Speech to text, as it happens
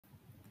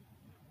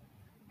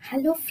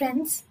Hello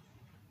friends,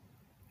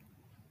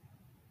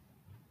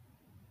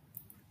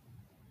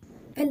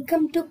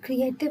 welcome to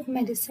Creative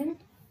Medicine.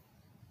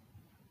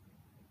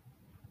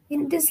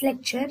 In this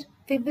lecture,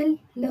 we will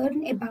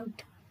learn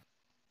about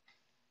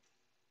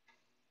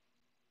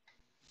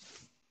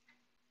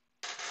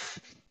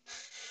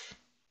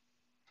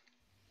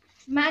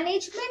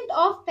management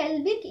of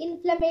pelvic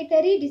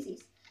inflammatory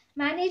disease.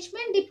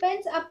 Management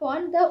depends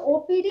upon the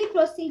OPD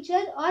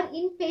procedure or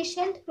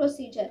inpatient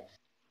procedure.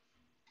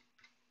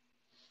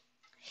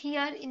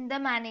 Here in the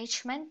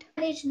management,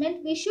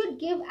 We should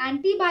give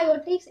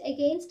antibiotics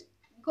against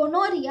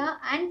gonorrhea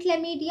and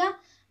chlamydia,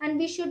 and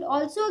we should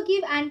also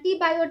give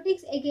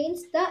antibiotics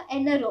against the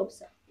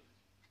anaerobes.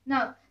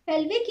 Now,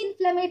 pelvic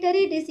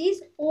inflammatory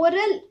disease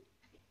oral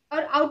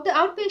or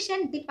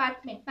outpatient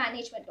department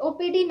management,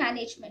 OPD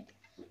management.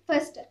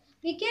 First,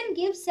 we can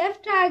give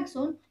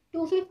ceftriaxone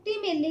 250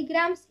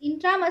 milligrams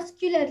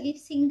intramuscularly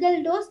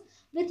single dose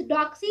with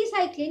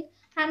doxycycline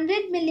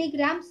 100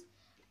 milligrams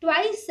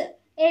twice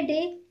a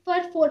day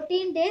for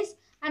 14 days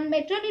and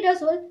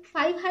metronidazole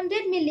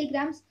 500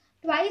 milligrams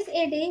twice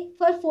a day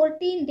for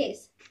 14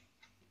 days.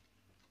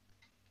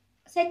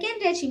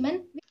 Second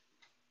regimen,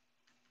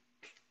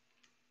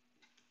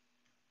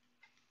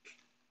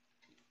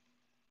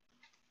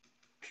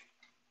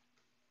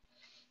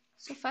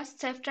 so first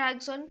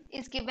ceftriaxone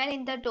is given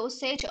in the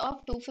dosage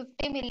of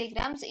 250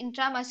 milligrams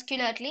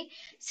intramuscularly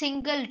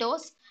single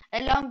dose,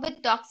 along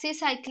with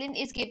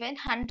doxycycline is given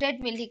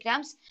 100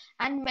 milligrams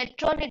and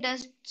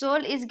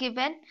metronidazole is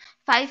given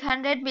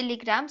 500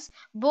 milligrams.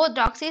 Both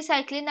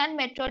doxycycline and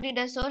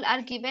metronidazole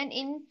are given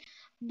in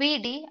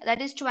BD,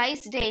 that is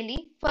twice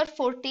daily, for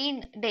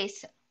 14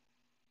 days.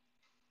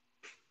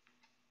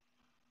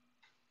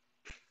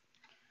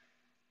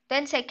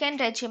 Then second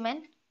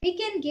regimen, we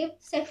can give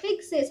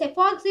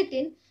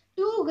cefoxitin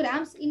 2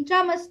 grams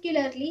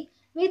intramuscularly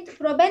with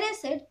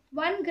probenecid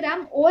 1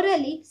 gram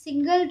orally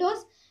single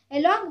dose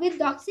along with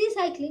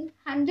doxycycline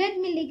 100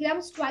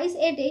 milligrams twice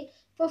a day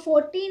for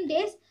 14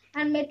 days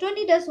and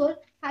metronidazole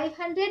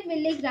 500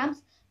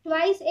 milligrams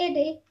twice a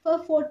day for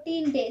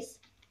 14 days.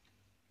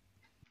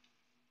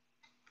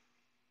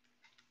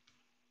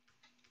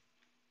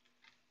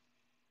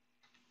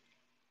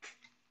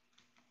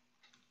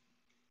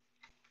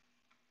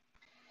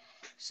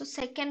 so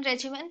second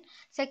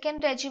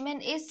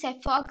regimen is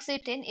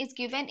cefoxitin is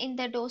given in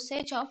the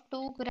dosage of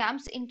 2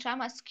 grams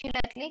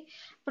intramuscularly.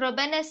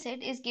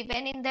 Probenecid is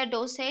given in the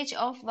dosage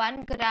of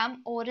 1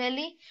 gram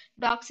orally.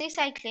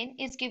 Doxycycline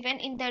is given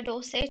in the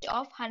dosage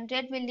of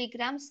 100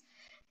 milligrams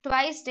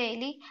twice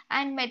daily,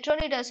 and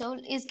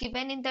metronidazole is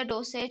given in the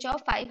dosage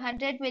of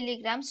 500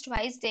 milligrams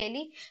twice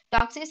daily.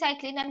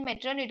 Doxycycline and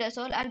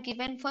metronidazole are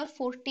given for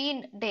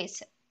 14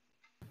 days.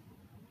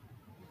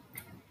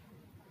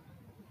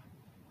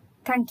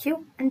 thank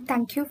you and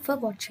thank you for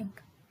watching.